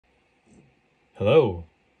Hello,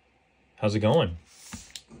 how's it going?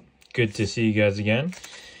 Good to see you guys again.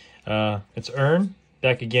 It's Ern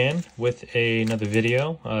back again with another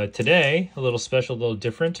video. Today, a little special, a little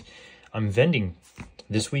different. I'm vending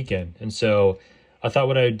this weekend, and so I thought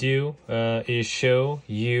what I would do is show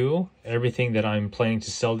you everything that I'm planning to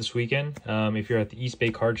sell this weekend. If you're at the East Bay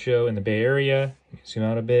Card Show in the Bay Area, zoom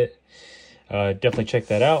out a bit, definitely check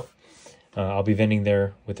that out. I'll be vending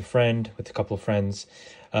there with a friend, with a couple of friends.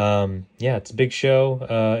 Yeah, it's a big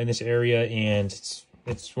show in this area, and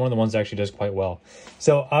it's one of the ones that actually does quite well.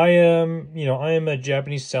 So I am a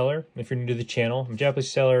Japanese seller. If you're new to the channel, I'm a Japanese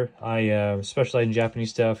seller. I specialize in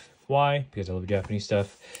Japanese stuff. Why? Because I love Japanese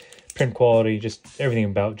stuff. Print quality, just everything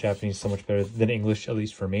about Japanese is so much better than English, at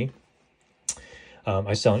least for me.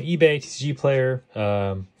 I sell on eBay, TCG Player,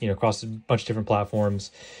 across a bunch of different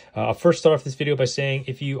platforms. I'll first start off this video by saying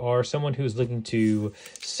if you are someone who is looking to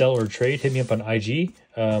sell or trade, hit me up on IG.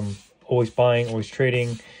 Always buying, always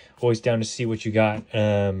trading, always down to see what you got.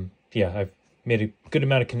 Yeah, I've made a good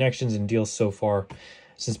amount of connections and deals so far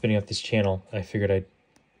since spinning up this channel. I figured I'd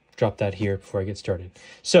drop that here before I get started.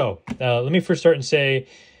 So let me first start and say,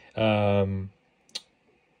 I'll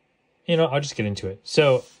just get into it.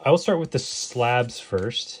 So I will start with the slabs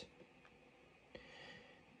first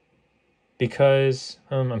because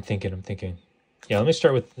I'm thinking. Yeah, let me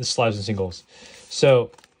start with the slabs and singles.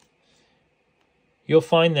 So you'll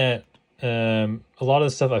find that a lot of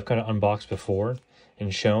the stuff I've kind of unboxed before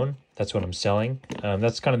and shown. That's what I'm selling.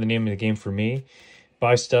 That's kind of the name of the game for me.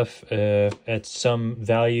 Buy stuff at some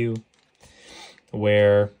value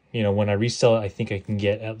where, when I resell it, I think I can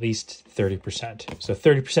get at least 30%. So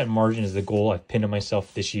 30% margin is the goal I've pinned on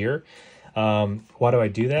myself this year. Why do I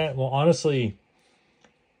do that? Well, honestly,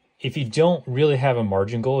 if you don't really have a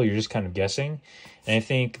margin goal, you're just kind of guessing. And I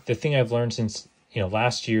think the thing I've learned since,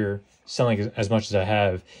 last year, selling as much as I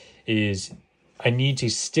have, is I need to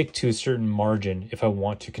stick to a certain margin if I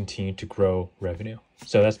want to continue to grow revenue.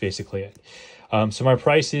 So that's basically it. So my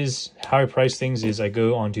prices, how I price things is I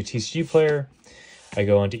go onto TCG Player, I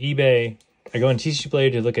go onto eBay, I go on TCG Player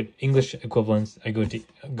to look at English equivalents, I go to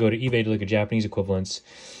eBay to look at Japanese equivalents.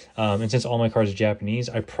 And since all my cards are Japanese,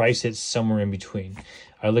 I price it somewhere in between.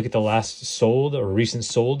 I look at the last sold or recent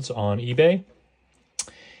solds on eBay,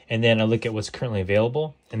 and then I look at what's currently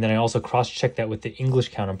available. And then I also cross-check that with the English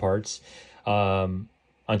counterparts on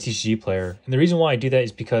TCG Player. And the reason why I do that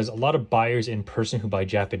is because a lot of buyers in person who buy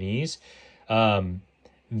Japanese,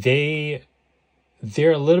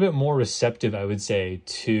 they're a little bit more receptive, I would say,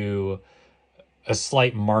 to a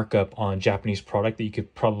slight markup on Japanese product that you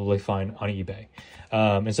could probably find on eBay.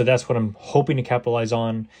 And so that's what I'm hoping to capitalize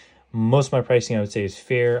on. Most of my pricing, I would say, is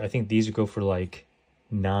fair. I think these would go for like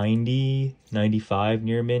 90, 95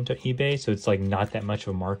 near mint on eBay. So it's like not that much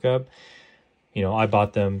of a markup. I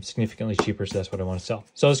bought them significantly cheaper, so that's what I want to sell.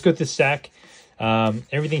 So let's go through the stack.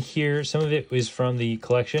 Everything here, some of it is from the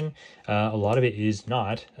collection. A lot of it is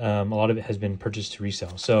not. A lot of it has been purchased to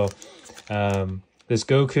resell. So this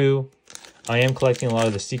Goku, I am collecting a lot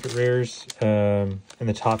of the secret rares and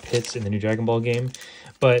the top hits in the new Dragon Ball game.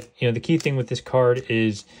 But, the key thing with this card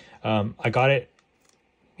is I got it,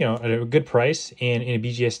 at a good price. And in a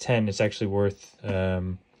BGS 10, it's actually worth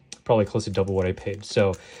probably close to double what I paid.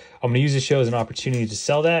 So I'm going to use this show as an opportunity to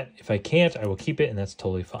sell that. If I can't, I will keep it, and that's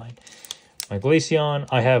totally fine. My Glaceon,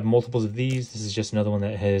 I have multiples of these. This is just another one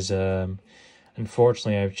that has,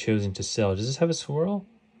 unfortunately, I've chosen to sell. Does this have a swirl?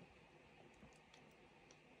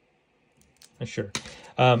 Sure.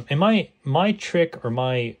 And my trick or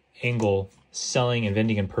my angle selling and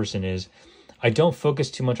vending in person is I don't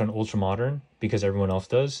focus too much on ultra modern because everyone else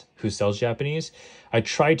does who sells Japanese. I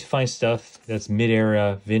try to find stuff that's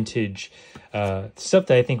mid-era, vintage, stuff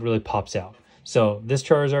that I think really pops out. So this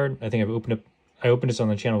Charizard, I think I opened this on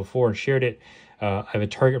the channel before and shared it. I have a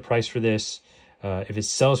target price for this. If it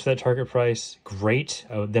sells for that target price, great.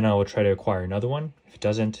 Then I will try to acquire another one. If it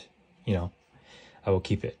doesn't, I will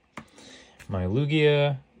keep it. My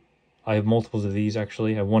Lugia, I have multiples of these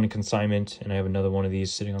actually. I have one in consignment, and I have another one of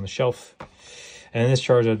these sitting on the shelf. And this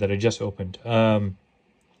Charizard that I just opened.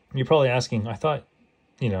 You're probably asking, I thought,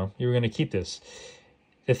 you were going to keep this.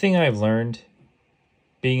 The thing I've learned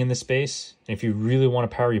being in this space, if you really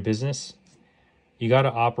want to power your business, you got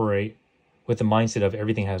to operate with the mindset of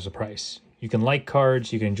everything has a price. You can like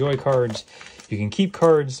cards, you can enjoy cards, you can keep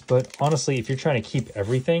cards, but honestly, if you're trying to keep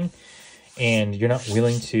everything and you're not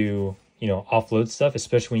willing to, offload stuff,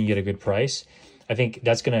 especially when you get a good price, I think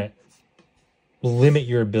that's going to limit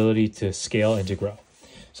your ability to scale and to grow.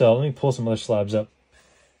 So let me pull some other slabs up.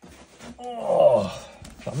 Oh,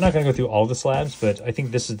 I'm not going to go through all the slabs, but I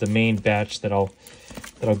think this is the main batch that I'll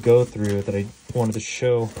go through that I wanted to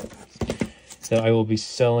show. that I will be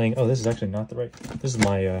selling. Oh, this is actually not the right. This is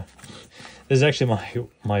my. This is actually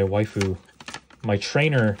my waifu, my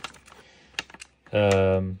trainer.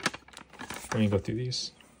 Let me go through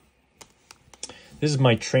these. This is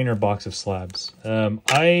my trainer box of slabs.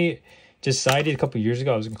 I decided a couple years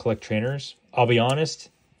ago I was going to collect trainers. I'll be honest,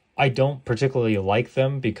 I don't particularly like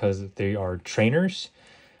them because they are trainers.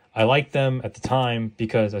 I liked them at the time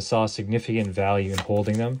because I saw significant value in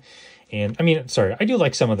holding them. And I mean, sorry, I do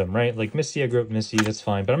like some of them, right? Like Misty, I grew up with Misty, that's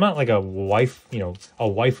fine. But I'm not like a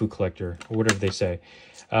waifu collector or whatever they say.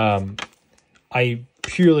 I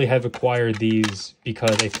purely have acquired these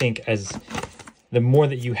because I think as the more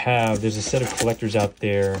that you have, there's a set of collectors out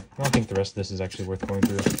there. I don't think the rest of this is actually worth going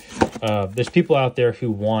through. There's people out there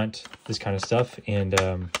who want this kind of stuff. And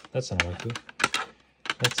that's not a waifu.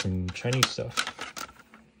 That's some Chinese stuff.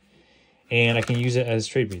 And I can use it as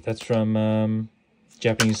trade bait. That's from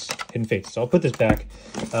Japanese Hidden Fates. So I'll put this back.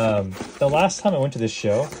 The last time I went to this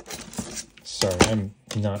show, sorry, I'm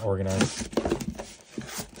not organized.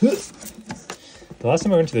 The last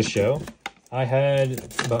time I went to this show, I had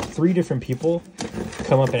about 3 different people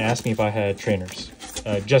come up and ask me if I had trainers,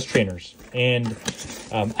 just trainers. And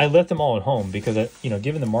I left them all at home because,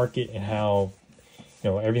 given the market and how,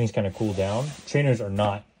 everything's kind of cooled down, trainers are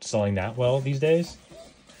not selling that well these days.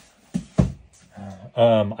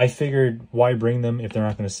 I figured why bring them if they're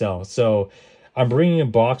not going to sell. So I'm bringing a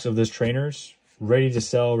box of those trainers ready to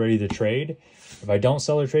sell, ready to trade. If I don't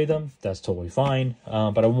sell or trade them, that's totally fine.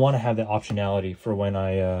 But I want to have that optionality for when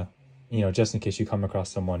I, just in case you come across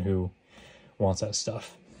someone who wants that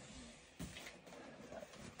stuff.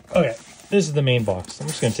 Okay, this is the main box. I'm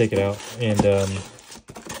just going to take it out and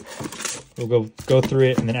we'll go through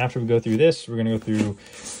it. And then after we go through this, we're going to go through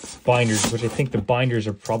binders, which I think the binders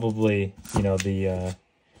are probably,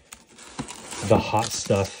 the hot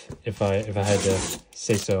stuff if I had to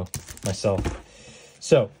say so myself.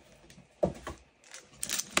 So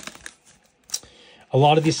a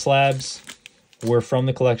lot of these slabs were from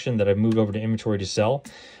the collection that I've moved over to inventory to sell.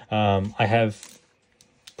 I have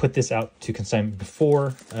put this out to consignment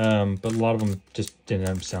before, but a lot of them just didn't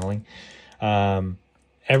end up selling.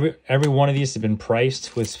 Every one of these has been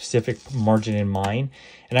priced with specific margin in mind.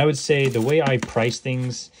 And I would say the way I price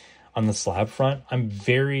things on the slab front, I'm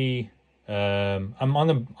very, I'm on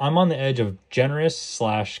the edge of generous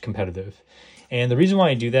 / competitive. And the reason why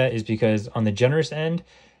I do that is because on the generous end,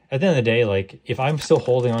 at the end of the day, like if I'm still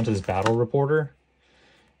holding on to this battle reporter,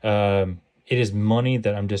 it is money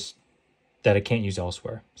that that I can't use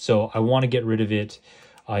elsewhere. So I want to get rid of it.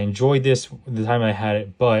 I enjoyed this the time I had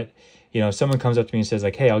it, but if someone comes up to me and says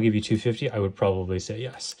like, hey, I'll give you $250, I would probably say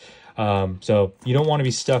yes. So you don't want to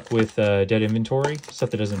be stuck with dead inventory, stuff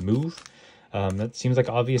that doesn't move. That seems like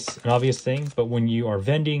an obvious thing, but when you are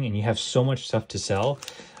vending and you have so much stuff to sell,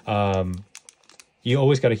 you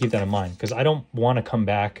always got to keep that in mind, because I don't want to come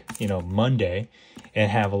back, Monday and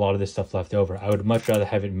have a lot of this stuff left over. I would much rather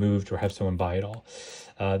have it moved or have someone buy it all.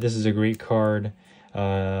 This is a great card.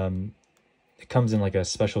 It comes in like a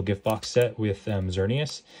special gift box set with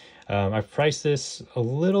Xerneas. I've priced this a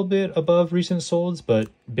little bit above recent solds, but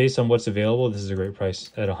based on what's available, this is a great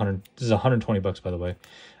price at 100. This is 120 bucks, by the way,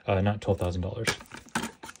 not $12,000.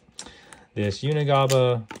 This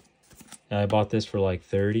Unigaba, I bought this for like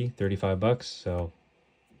 35 bucks. So,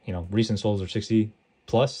 recent solds are 60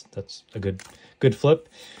 plus. That's a good flip.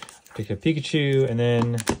 Pick a Pikachu, and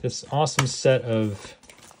then this awesome set of,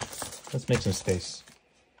 let's make some space.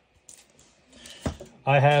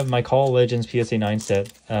 I have my Call of Legends PSA 9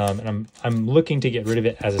 set, and I'm looking to get rid of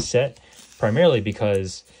it as a set, primarily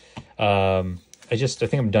because I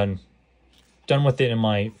think I'm done with it in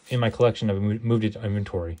my collection. I've moved it to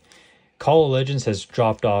inventory. Call of Legends has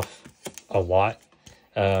dropped off a lot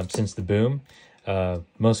since the boom.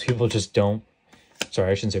 Most people just don't.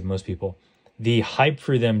 Sorry, I shouldn't say most people. The hype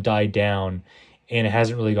for them died down, and it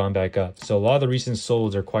hasn't really gone back up. So a lot of the recent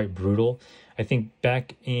solds are quite brutal. I think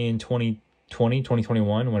back in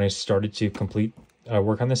 2021, when I started to complete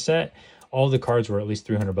work on this set, all the cards were at least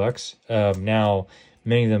 300 bucks. Now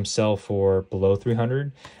many of them sell for below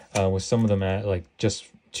 300, with some of them at like just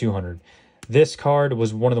 200. This card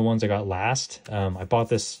was one of the ones I got last. I bought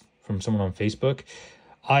this from someone on Facebook.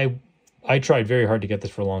 I tried very hard to get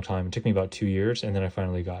this for a long time. It took me about 2 years, and then I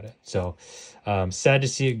finally got it. So sad to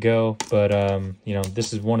see it go, but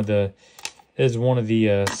this is one of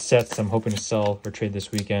the sets I'm hoping to sell or trade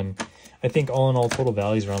this weekend. I think all in all, total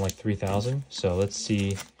value is around like 3,000. So let's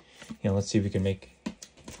see, if we can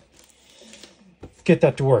get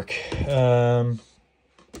that to work.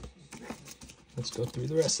 Let's go through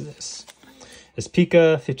the rest of this. This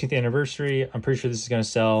Pika 15th anniversary. I'm pretty sure this is going to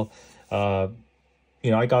sell.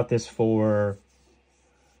 you know, I got this for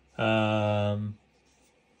 700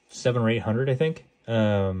 or 800, I think.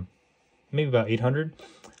 Maybe about 800.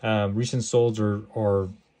 Recent solds are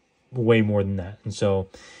way more than that. And so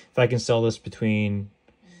if I can sell this between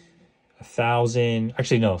 1,000,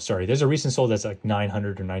 actually, no, sorry. There's a recent sold that's like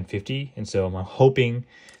 900 or 950. And so I'm hoping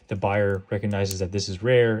the buyer recognizes that this is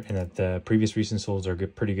rare and that the previous recent solds are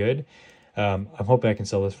pretty good. I'm hoping I can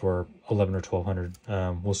sell this for 11 or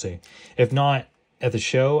 1,200. We'll see. If not at the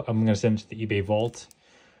show, I'm going to send it to the eBay vault.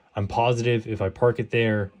 I'm positive if I park it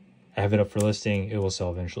there, I have it up for listing, it will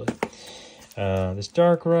sell eventually. This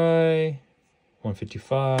Darkrai,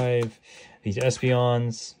 155. These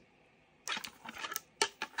Espeons,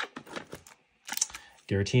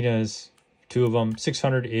 Giratinas, 2 of them.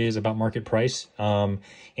 600 is about market price, and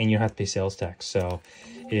you have to pay sales tax. So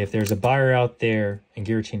if there's a buyer out there, and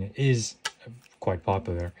Giratina is quite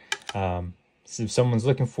popular, so if someone's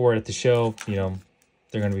looking for it at the show, you know,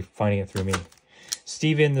 they're going to be finding it through me.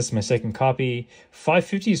 Steven, this is my second copy.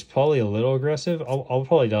 550 is probably a little aggressive. I'll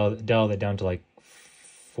probably dial that down to like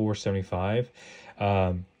 475.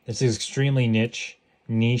 This is extremely niche.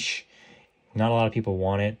 Not a lot of people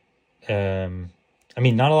want it. I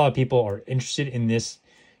mean, not a lot of people are interested in this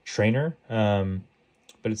trainer,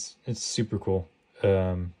 but it's super cool.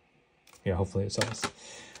 Yeah, hopefully it sells.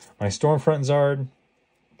 My Stormfront Zard.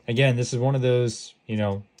 Again, this is one of those, you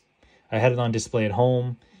know, I had it on display at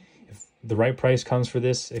home. If the right price comes for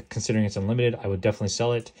this, considering it's unlimited, I would definitely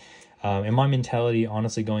sell it. And my mentality,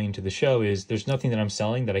 honestly, going into the show is there's nothing that I'm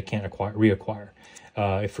selling that I can't reacquire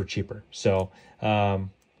if for cheaper. So I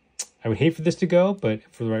would hate for this to go, but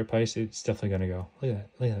for the right price, it's definitely going to go. Look at that.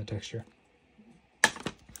 Look at that texture.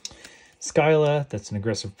 Skyla, that's an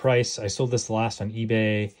aggressive price. I sold this last on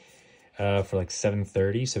eBay for like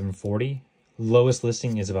 730, 740. Lowest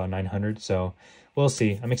listing is about 900, so we'll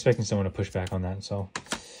see. I'm expecting someone to push back on that. So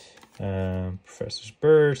Professor's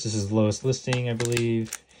Birch, this is the lowest listing, I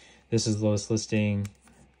believe. This is the lowest listing.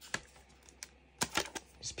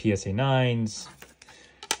 These PSA 9s.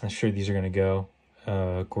 I'm sure these are going to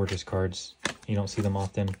go. Gorgeous cards. You don't see them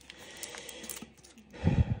often.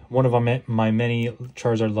 One of my many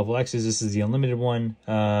Charizard level X's. This is the unlimited one.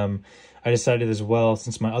 I decided as well,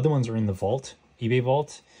 since my other ones are in the vault, eBay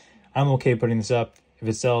vault, I'm okay putting this up. If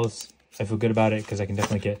it sells, I feel good about it because I can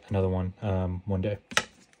definitely get another one one day.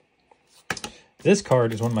 This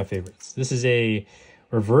card is one of my favorites. This is a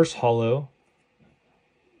reverse holo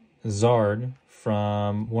Zard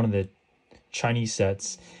from one of the Chinese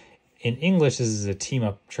sets. In English, this is a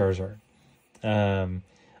team-up Charizard.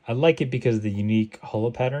 I like it because of the unique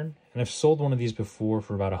holo pattern, and I've sold one of these before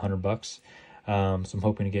for about $100. So I'm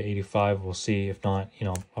hoping to get 85. We'll see. If not, you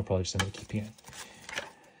know, I'll probably just end up keeping it.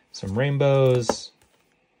 Some rainbows.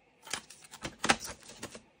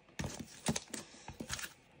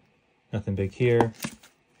 Nothing big here.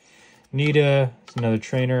 Nita, it's another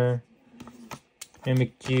trainer.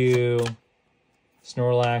 Mimikyu,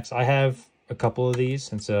 Snorlax. I have a couple of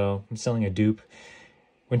these, and so I'm selling a dupe.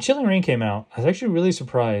 When Chilling Reign came out, I was actually really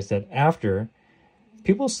surprised that after,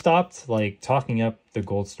 people stopped like talking up the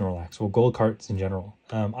gold Snorlax, well, gold cards in general.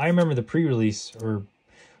 I remember the pre-release, or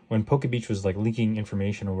when Pokebeach was like leaking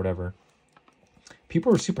information or whatever,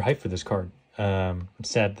 people were super hyped for this card. I'm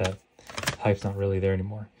sad that hype's not really there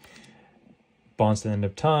anymore. Bonds to the End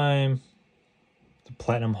of Time, the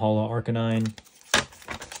Platinum Holo Arcanine,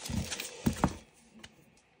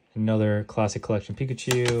 another Classic Collection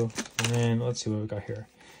Pikachu, and then let's see what we got here.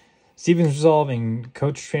 Steven's Resolve and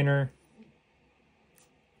Coach Trainer.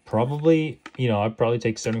 Probably, you know, I'd probably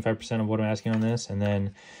take 75% of what I'm asking on this. And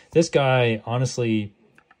then this guy, honestly,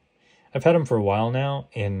 I've had him for a while now,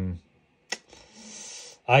 and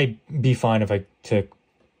I'd be fine if I took,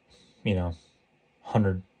 you know,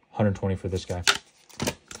 100, 120 for this guy.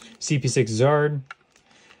 CP6 Zard.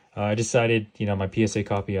 I decided, you know, my PSA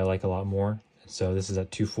copy I like a lot more. So this is at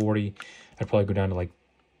 240. I'd probably go down to like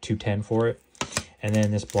 210 for it. And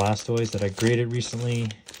then this Blastoise that I graded recently.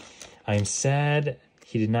 I am sad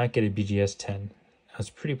he did not get a BGS 10. I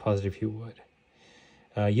was pretty positive he would.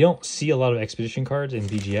 You don't see a lot of Expedition cards in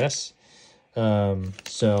BGS.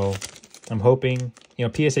 So I'm hoping, you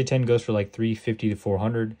know, PSA 10 goes for like 350 to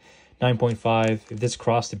 400. 9.5. If this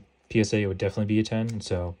crossed the PSA, it would definitely be a 10. And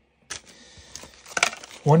so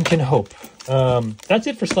one can hope. That's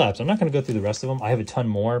it for slabs. I'm not going to go through the rest of them. I have a ton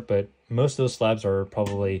more, but most of those slabs are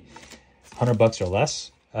probably $100 or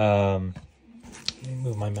less. Let me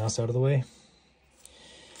move my mouse out of the way.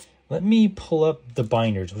 Let me pull up the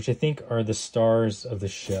binders, which I think are the stars of the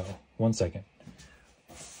show. 1 second.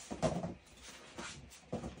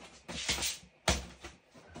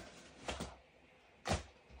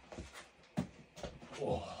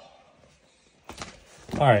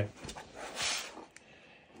 All right.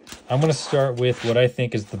 I'm going to start with what I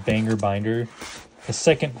think is the banger binder, the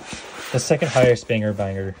second highest banger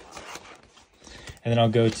binder. And then I'll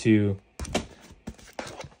go to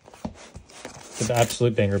the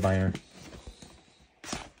absolute banger binder.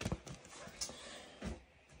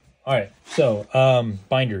 All right, so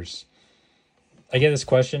binders. I get this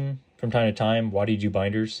question from time to time. Why do you do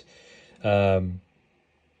binders? When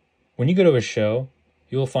you go to a show,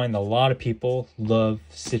 you'll find a lot of people love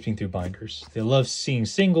sifting through binders. They love seeing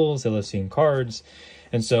singles. They love seeing cards.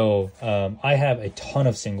 And so I have a ton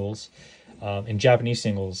of singles, and Japanese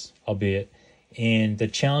singles, albeit. And the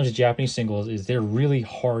challenge of Japanese singles is they're really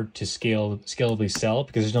hard to scalably sell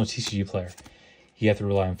because there's no TCG player. You have to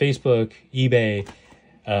rely on Facebook, eBay.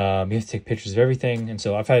 You have to take pictures of everything. And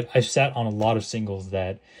so I've sat on a lot of singles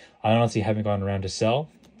that I honestly haven't gone around to sell,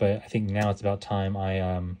 but I think now it's about time I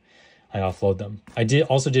offload them. I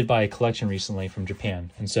also did buy a collection recently from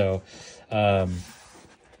Japan. And so a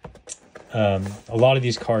lot of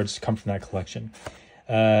these cards come from that collection.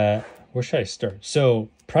 Where should I start? So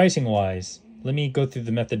pricing wise, let me go through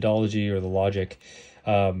the methodology or the logic.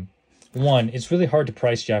 One, it's really hard to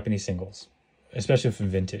price Japanese singles, especially from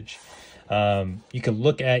vintage. You could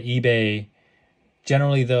look at eBay.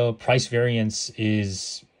 Generally, though, price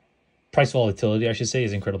volatility, I should say,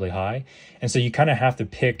 is incredibly high. And so you kind of have to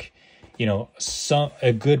pick,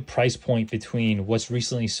 a good price point between what's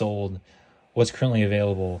recently sold, what's currently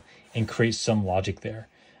available, and create some logic there.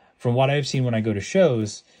 From what I've seen when I go to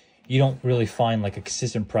shows, you don't really find like a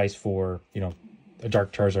consistent price for, a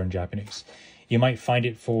Dark Charizard in Japanese. You might find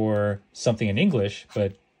it for something in English,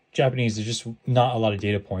 but Japanese, there's just not a lot of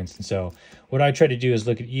data points. And so what I try to do is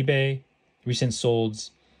look at eBay, recent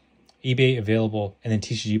solds, eBay available, and then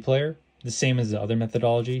TCG player, the same as the other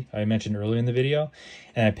methodology I mentioned earlier in the video,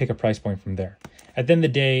 and I pick a price point from there. At the end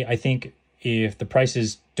of the day, I think if the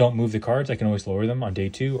prices don't move the cards, I can always lower them on day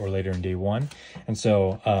 2 or later in day 1. And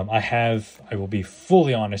so I will be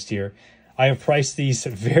fully honest here, I have priced these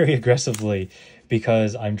very aggressively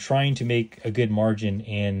because I'm trying to make a good margin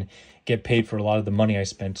and get paid for a lot of the money I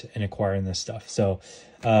spent in acquiring this stuff. So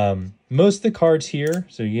most of the cards here,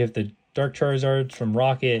 so you have the Dark Charizards from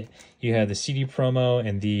Rocket, you have the CD promo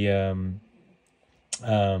and the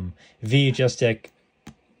VHS deck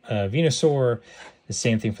Venusaur, the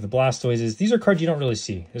same thing for the Blastoises. These are cards you don't really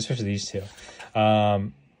see, especially these two.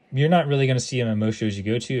 You're not really going to see them at most shows you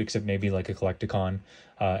go to, except maybe like a Collecticon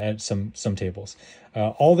at some tables.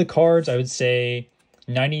 All the cards, I would say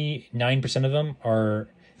 99% of them are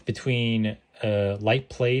between light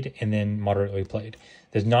played and then moderately played.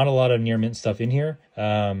 There's not a lot of near mint stuff in here.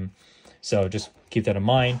 So just keep that in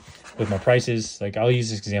mind with my prices. Like I'll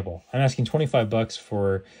use this example. I'm asking $25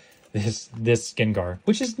 for this Gengar,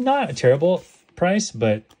 which is not a terrible price,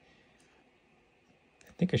 but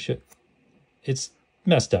I think I should. It's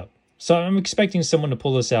messed up. So I'm expecting someone to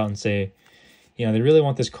pull this out and say, they really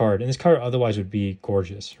want this card. And this card otherwise would be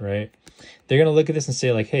gorgeous, right? They're going to look at this and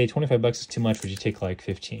say like, hey, $25 is too much. Would you take like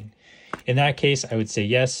 15? In that case, I would say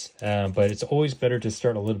yes. But it's always better to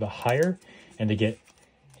start a little bit higher and to get,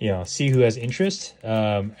 see who has interest,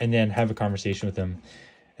 and then have a conversation with them,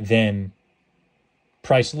 then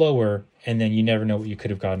price lower, and then you never know what you could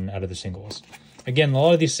have gotten out of the singles. Again, a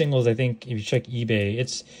lot of these singles, I think if you check eBay,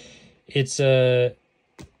 it's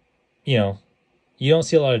you don't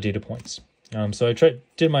see a lot of data points. So I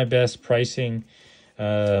did my best pricing,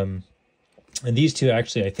 and these two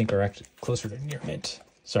actually I think are actually closer to near mint.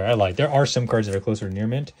 Sorry, I lied. There are some cards that are closer to near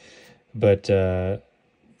mint, but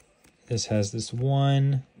this has this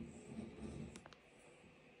one,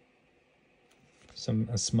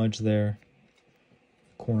 a smudge there,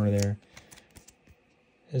 corner there.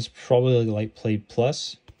 It's probably light played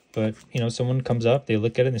plus, but someone comes up, they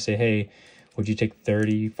look at it and they say, hey, would you take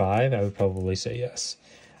 35? I would probably say yes.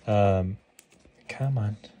 Come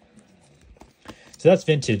on. So that's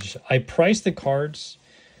vintage. I price the cards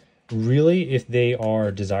really if they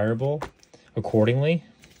are desirable accordingly.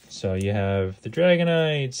 So you have the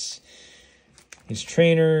Dragonites, these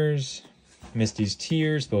trainers, Misty's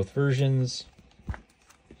Tears, both versions.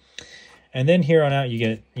 And then here on out you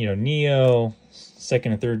get, Neo,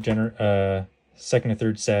 second and third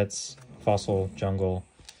sets, Fossil, Jungle.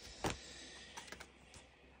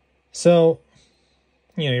 So,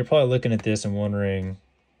 you're probably looking at this and wondering,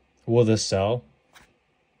 will this sell?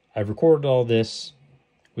 I've recorded all this.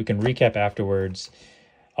 We can recap afterwards.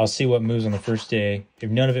 I'll see what moves on the first day. If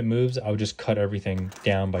none of it moves, I'll just cut everything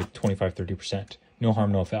down by 25-30%. No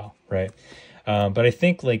harm, no foul, right? But I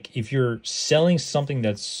think like if you're selling something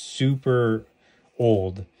that's super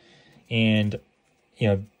old and,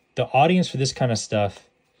 the audience for this kind of stuff,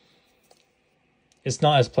 it's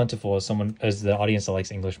not as plentiful as the audience that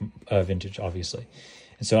likes English vintage, obviously.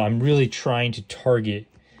 And so I'm really trying to target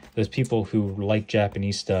those people who like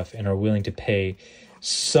Japanese stuff and are willing to pay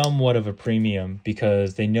somewhat of a premium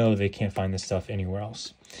because they know they can't find this stuff anywhere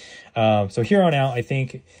else. So here on out, I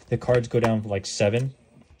think the cards go down for like $7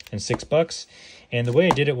 and $6. And the way I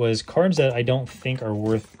did it was cards that I don't think are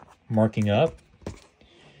worth marking up,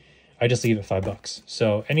 I just leave it $5.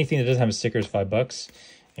 So anything that doesn't have a sticker is $5.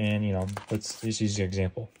 And, you know, let's just use an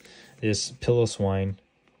example. This Pillow Swine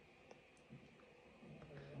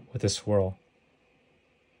with a swirl.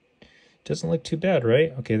 Doesn't look too bad,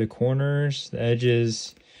 right? Okay, the corners, the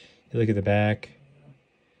edges, you look at the back.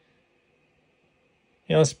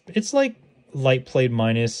 You know, it's like light played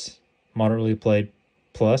minus, moderately played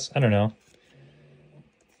plus. I don't know.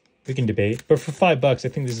 We can debate. But for $5, I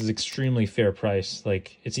think this is extremely fair price.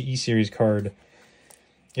 Like, it's an E-Series card.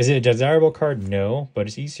 Is it a desirable card? No, but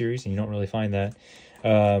it's E-Series, and you don't really find that.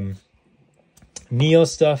 Neo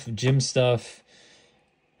stuff, Gym stuff,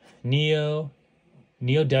 Neo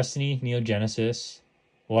Destiny, Neo Genesis.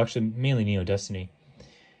 Well, actually, mainly Neo Destiny.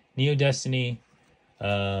 Neo Destiny,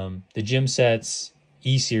 the Gym sets,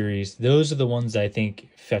 E-Series. Those are the ones that I think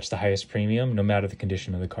fetch the highest premium, no matter the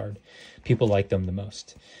condition of the card. People like them the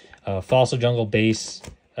most. Fossil Jungle base,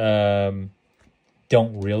 don't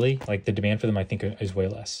really. Like, the demand for them, I think, is way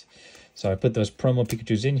less. So I put those promo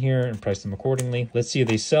Pikachus in here and price them accordingly. Let's see if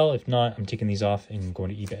they sell. If not, I'm taking these off and going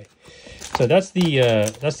to eBay. So that's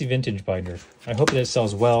the vintage binder. I hope that it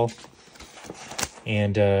sells well.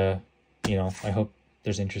 And, you know, I hope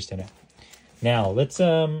there's interest in it. Now, let's,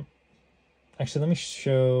 actually, let me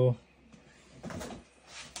show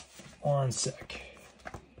one sec.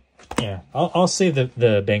 Yeah, I'll save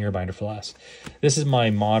the banger binder for last. This is my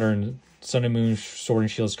modern Sun and Moon Sword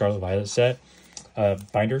and Shield Scarlet Violet set.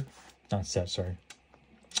 Binder. Not set, sorry.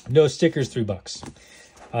 No stickers, $3.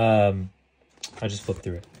 I just flipped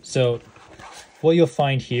through it. So what you'll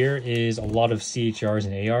find here is a lot of CHRs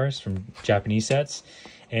and ARs from Japanese sets.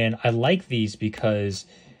 And I like these because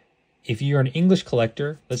if you're an English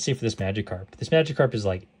collector, let's say for this Magikarp. This Magikarp is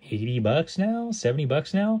like $80 now,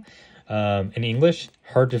 $70 now. In English,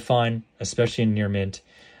 hard to find, especially in near mint.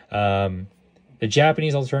 The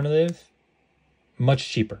Japanese alternative, much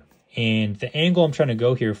cheaper. And the angle I'm trying to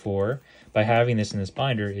go here for by having this in this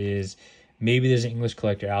binder is maybe there's an English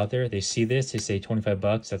collector out there. They see this, they say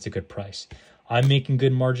 $25. That's a good price. I'm making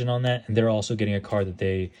good margin on that, and they're also getting a card that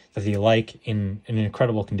they like in an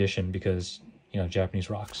incredible condition because, you know, Japanese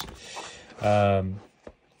rocks. So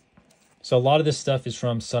a lot of this stuff is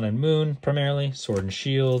from Sun and Moon primarily, Sword and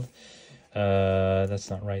Shield. That's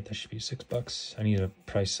not right. That should be $6. I need to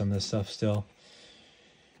price some of this stuff still.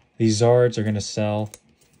 These Zards are going to sell.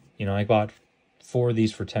 You know, I bought 4 of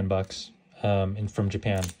these for $10 and from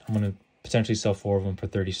Japan. I'm going to potentially sell 4 of them for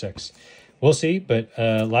 $36. We'll see, but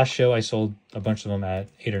last show I sold a bunch of them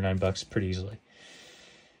at $8 or $9 pretty easily.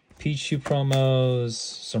 Pichu promos,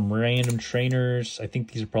 some random trainers. I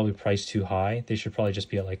think these are probably priced too high. They should probably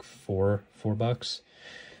just be at like $4.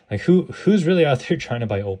 Like who's really out there trying to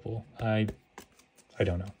buy Opal? I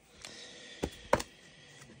don't know.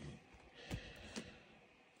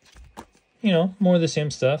 You know, more of the same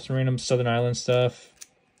stuff, some random Southern Island stuff,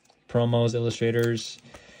 promos, illustrators.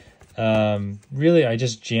 Really, I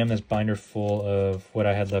just jammed this binder full of what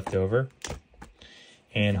I had left over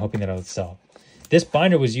and hoping that I would sell. This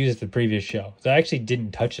binder was used at the previous show, so I actually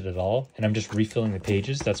didn't touch it at all, and I'm just refilling the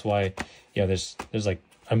pages. That's why, yeah, there's like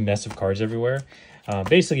a mess of cards everywhere.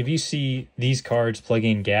 Basically, if you see these cards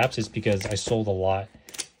plugging gaps, it's because I sold a lot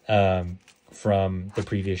from the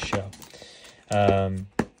previous show.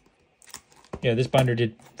 Yeah, this binder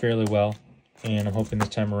did fairly well, and I'm hoping this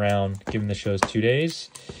time around, given the show's 2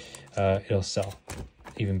 days, it'll sell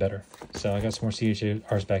even better. So I got some more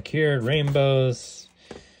CHRs back here, rainbows,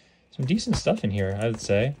 some decent stuff in here, I would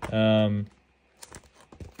say. I'll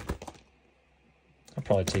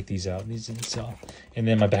probably take these out. These didn't sell. And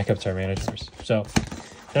then my backup Tyrannosaurs. So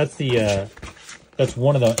that's that's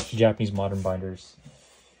one of the Japanese modern binders.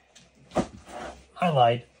 I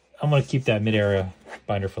lied. I'm going to keep that mid-era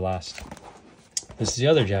binder for last. This is the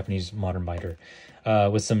other Japanese modern binder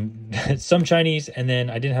with some Chinese, and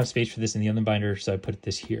then I didn't have space for this in the other binder, so I put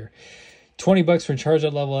this here. $20 for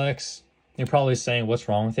Charizard level X. You're probably saying, what's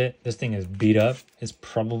wrong with it? This thing is beat up. It's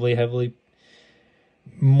probably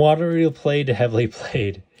moderately played to heavily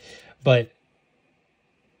played. But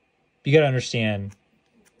you got to understand,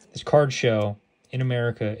 this card show in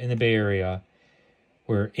America, in the Bay Area,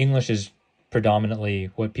 where English is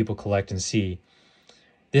predominantly what people collect and see,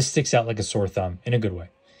 this sticks out like a sore thumb in a good way.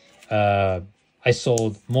 I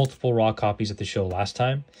sold multiple raw copies at the show last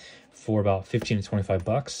time for about 15 to 25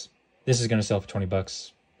 bucks. This is going to sell for 20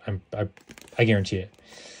 bucks. I guarantee it.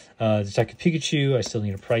 Detective Pikachu, I still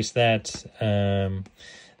need to price that.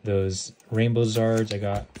 Those Rainbow Zards I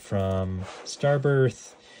got from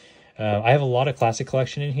Starbirth. I have a lot of classic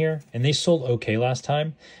collection in here, and they sold okay last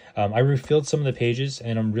time. I refilled some of the pages,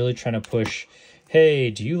 and I'm really trying to push, hey,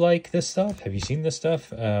 do you like this stuff? Have you seen this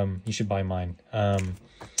stuff? You should buy mine.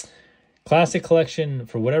 Classic collection,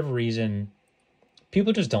 for whatever reason,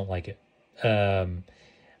 people just don't like it.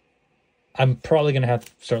 I'm probably going to have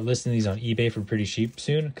to start listing these on eBay for pretty cheap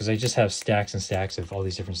soon, because I just have stacks and stacks of all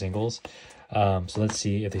these different singles. So let's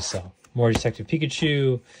see if they sell. More Detective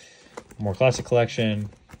Pikachu, more classic collection.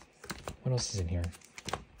 What else is in here?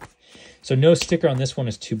 So no sticker on this one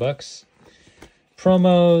is $2.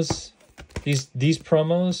 Promos. These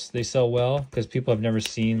promos, they sell well because people have never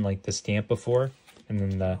seen like the stamp before, and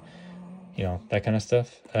then the, you know, that kind of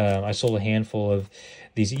stuff. I sold a handful of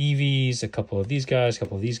these Eevees, a couple of these guys, at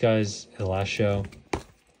the last show.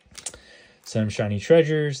 Some shiny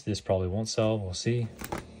treasures. This probably won't sell. We'll see.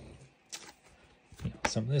 You know,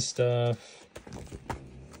 some of this stuff.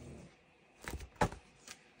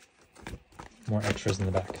 More extras in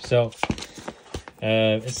the back. So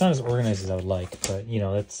it's not as organized as I would like, but you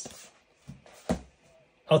know,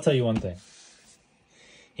 I'll tell you one thing.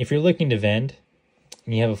 If you're looking to vend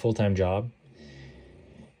and you have a full-time job,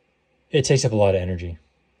 it takes up a lot of energy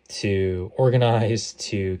to organize,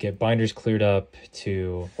 to get binders cleared up,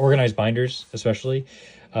 to organize binders especially.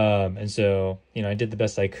 And so, you know, I did the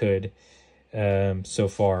best I could so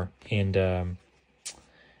far, and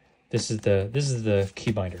this is the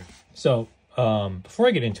key binder. So before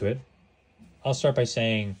I get into it, I'll start by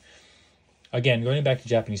saying, again, going back to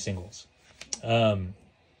Japanese singles,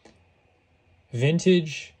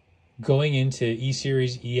 vintage, going into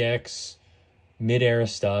E-Series, EX, mid-era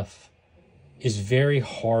stuff is very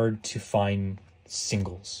hard to find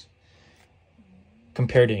singles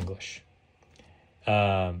compared to English.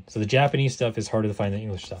 So the Japanese stuff is harder to find than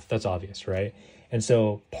English stuff. That's obvious, right? And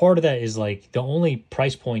so part of that is like the only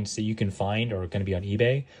price points that you can find are going to be on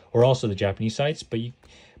eBay or also the Japanese sites. But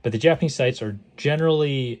the Japanese sites are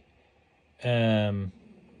generally,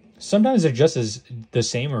 sometimes they're just as the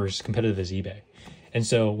same or as competitive as eBay. And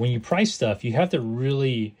so when you price stuff, you have to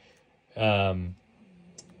really, be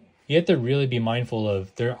mindful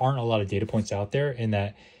of, there aren't a lot of data points out there, and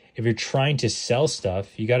that if you're trying to sell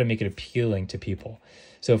stuff, you got to make it appealing to people.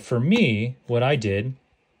 So for me, what I did,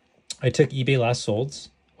 I took eBay last solds,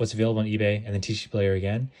 what's available on eBay, and then TCG Player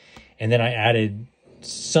again. And then I added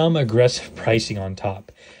some aggressive pricing on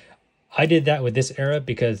top. I did that with this era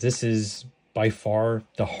because this is by far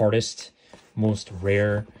the hardest, most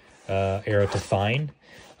rare era to find.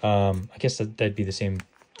 I guess that'd be the same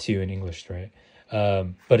too in English, right?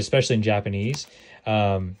 But especially in Japanese.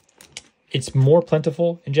 It's more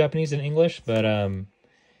plentiful in Japanese than English, but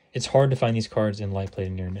it's hard to find these cards in light plate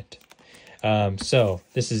and near mint. So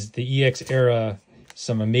this is the EX era,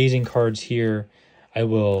 some amazing cards here. I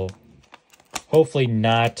will hopefully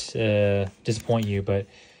not disappoint you, but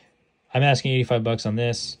I'm asking 85 bucks on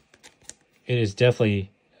this. It is definitely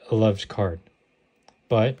a loved card,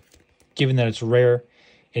 but given that it's rare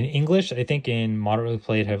in English, I think in moderately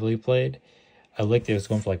played, heavily played, I looked, it was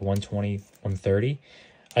going for like 120, 130.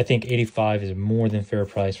 I think 85 is more than fair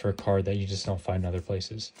price for a card that you just don't find in other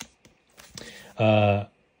places. I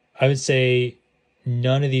would say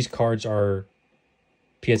none of these cards are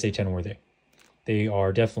PSA 10 worthy. They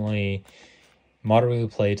are definitely moderately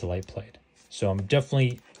played to light played. So I'm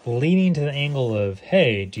definitely leaning to the angle of,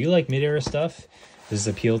 hey, do you like mid-era stuff? Does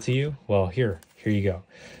this appeal to you? Well, here you go.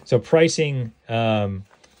 So pricing,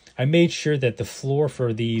 I made sure that the floor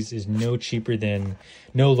for these is no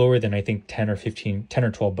lower than I think 10 or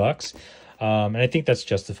 12 bucks. And I think that's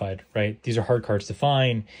justified, right? These are hard cards to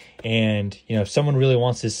find. And, you know, if someone really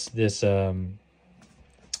wants this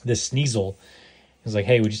Sneasel, it's like,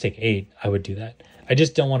 hey, would you take 8? I would do that. I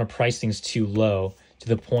just don't want to price things too low to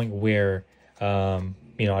the point where,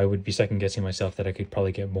 you know, I would be second guessing myself that I could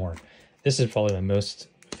probably get more. This is probably my most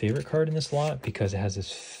favorite card in this lot because it has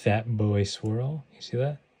this fat boy swirl. You see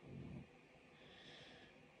that?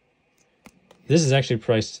 This is actually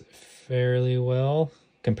priced fairly well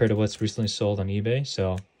compared to what's recently sold on eBay.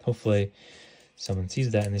 So hopefully someone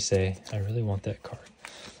sees that and they say, I really want that card.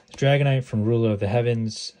 Dragonite from Ruler of the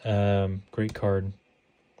Heavens. Great card.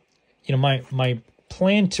 You know, my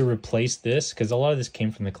plan to replace this, because a lot of this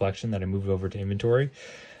came from the collection that I moved over to inventory.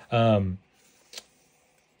 I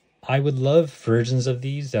would love versions of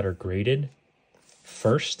these that are graded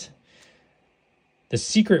first. The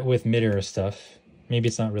secret with mid-era stuff, maybe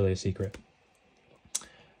it's not really a secret.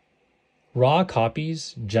 raw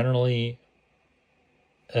copies generally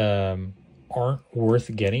aren't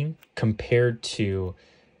worth getting compared to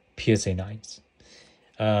PSA 9s.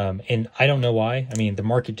 And I don't know why. I mean, the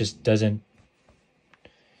market just doesn't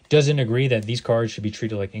agree that these cards should be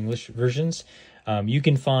treated like English versions. You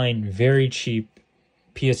can find very cheap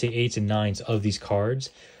PSA 8s and 9s of these cards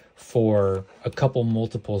for a couple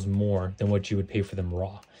multiples more than what you would pay for them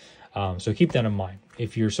raw. So keep that in mind.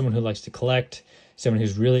 If you're someone who likes to collect, someone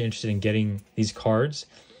who's really interested in getting these cards,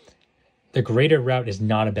 the graded route is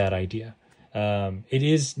not a bad idea. It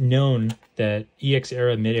is known that EX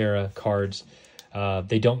era, mid era cards,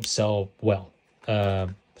 they don't sell well.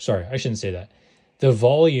 Sorry, I shouldn't say that. The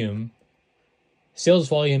volume, sales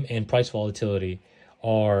volume and price volatility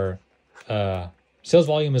are, sales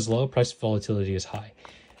volume is low, price volatility is high.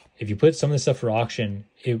 If you put some of this stuff for auction,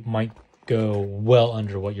 it might go well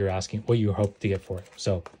under what you're asking, what you hope to get for it.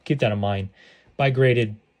 So keep that in mind. Buy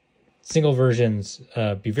graded single versions,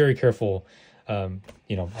 be very careful. You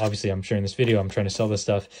know, obviously I'm sharing this video, I'm trying to sell this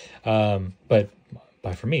stuff, but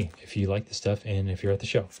buy from me if you like this stuff and if you're at the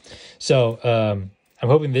show. So I'm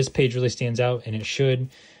hoping this page really stands out, and it should.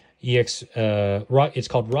 It's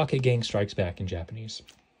called Rocket Gang Strikes Back in Japanese.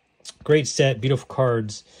 Great set, beautiful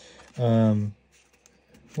cards.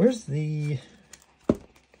 Where's the...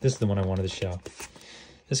 This is the one I wanted to show.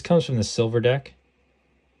 This comes from the silver deck.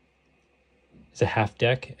 It's a half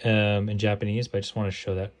deck in Japanese, but I just want to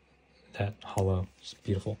show that hollow. It's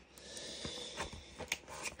beautiful.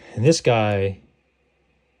 And this guy,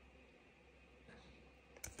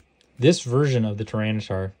 this version of the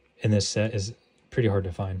Tyranitar in this set is pretty hard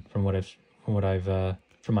to find from my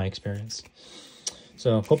experience.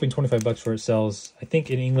 So hoping 25 bucks for it sells. I think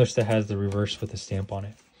in English that has the reverse with a stamp on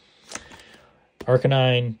it.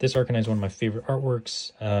 Arcanine. This Arcanine is one of my favorite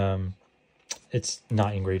artworks. It's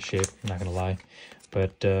not in great shape, I'm not gonna lie,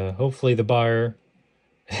 but hopefully the buyer.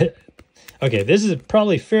 Okay, this is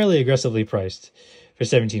probably fairly aggressively priced for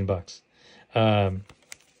 17 bucks.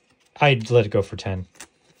 I'd let it go for 10.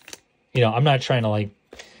 You know, I'm not trying to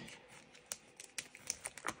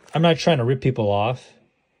rip people off,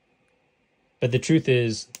 but the truth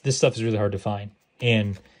is this stuff is really hard to find,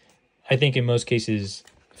 and I think in most cases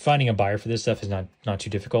finding a buyer for this stuff is not too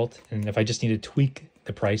difficult. And if I just need to tweak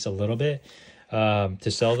the price a little bit to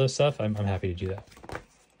sell this stuff, I'm happy to do that.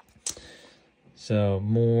 So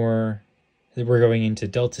more, we're going into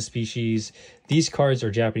Delta Species. These cards are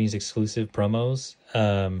Japanese exclusive promos.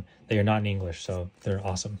 They are not in English, so they're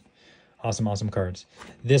awesome. Awesome cards.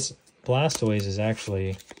 This Blastoise is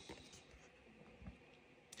actually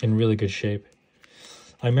in really good shape.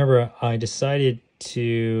 I remember I decided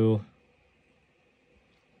to...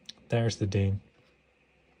 There's the Dane.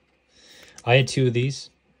 I had two of these.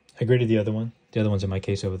 I graded the other one. The other one's in my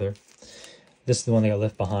case over there. This is the one that got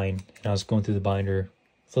left behind, and I was going through the binder,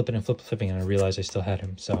 flipping, and I realized I still had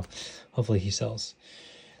him, so hopefully he sells.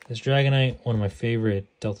 This Dragonite, one of my favorite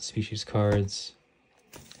Delta Species cards.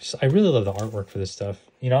 I really love the artwork for this stuff.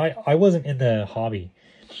 You know, I wasn't in the hobby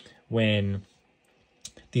when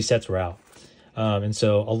these sets were out. And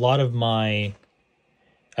so a lot of my...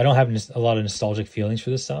 I don't have a lot of nostalgic feelings for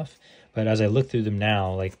this stuff, but as I look through them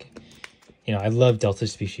now, like, you know, I love Delta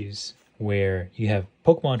Species, where you have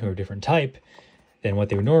Pokemon who are a different type than what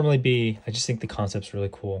they would normally be. I just think the concept's really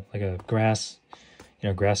cool, like a grass, you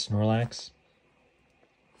know, grass Snorlax.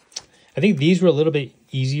 I think these were a little bit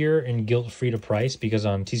easier and guilt-free to price because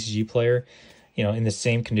on TCG Player, you know, in the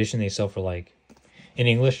same condition, they sell for like, in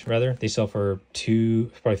English rather, they sell for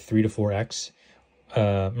probably 3 to 4x.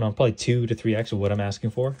 No, probably 2 to 3x of what I'm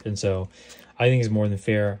asking for. And so I think it's more than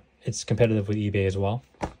fair. It's competitive with eBay as well.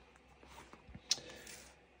 And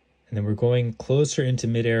then we're going closer into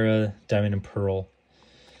mid-era Diamond and Pearl.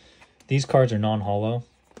 These cards are non-hollow.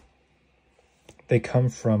 They come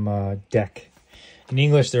from deck. In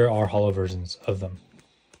English, there are hollow versions of them.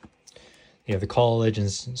 You have the College and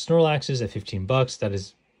Snorlaxes at 15 bucks.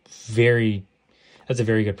 That's a very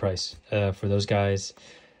good price for those guys.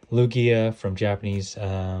 Lugia from Japanese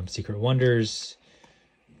Secret Wonders.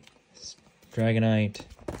 Dragonite.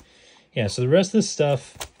 Yeah, so the rest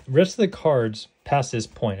of the cards past this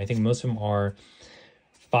point, I think most of them are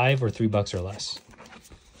 $5 or $3 or less.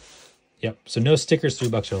 Yep, so no stickers,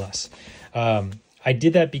 $3 or less. I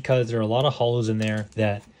did that because there are a lot of hollows in there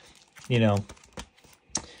that, you know,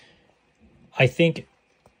 I think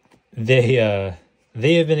they have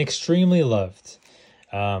been extremely loved.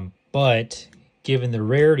 But given the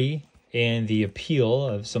rarity and the appeal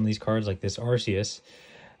of some of these cards, like this Arceus,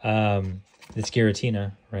 this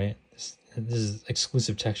Giratina, right? This is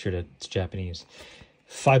exclusive texture to Japanese.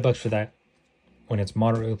 $5 for that when it's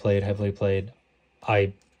moderately played, heavily played.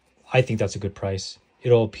 I I think that's a good price.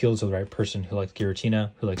 It'll appeal to the right person who likes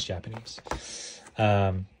Giratina, who likes Japanese.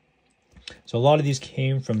 So a lot of these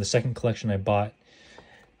came from the second collection I bought.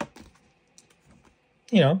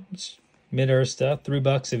 You know, it's mid-era stuff.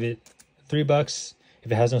 $3 if it, $3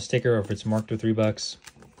 if it has no sticker or if it's marked with $3.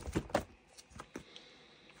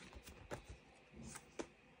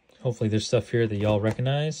 Hopefully there's stuff here that y'all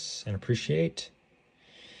recognize and appreciate.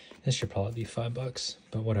 This should probably be $5,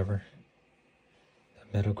 but whatever.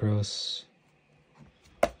 That Metagross.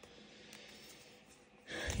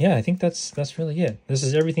 Yeah, I think that's really it. This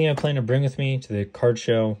is everything I plan to bring with me to the card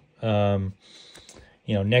show.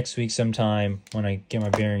 You know, next week sometime when I get my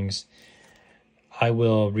bearings, I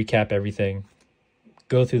will recap everything,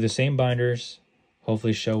 go through the same binders,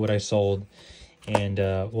 hopefully show what I sold, and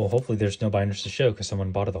well, hopefully there's no binders to show because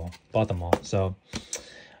someone bought them all. So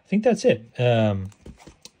I think that's it.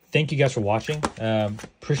 Thank you guys for watching.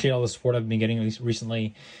 Appreciate all the support I've been getting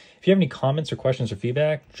recently. If you have any comments or questions or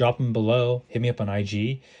feedback, drop them below. Hit me up on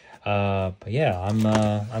IG. But yeah,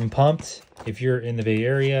 I'm pumped. If you're in the Bay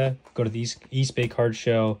Area, go to the East Bay Card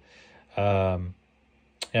Show. Yeah,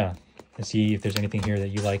 and see if there's anything here that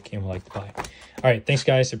you like and would like to buy. All right, thanks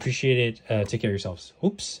guys. Appreciate it. Take care of yourselves.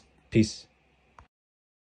 Oops. Peace.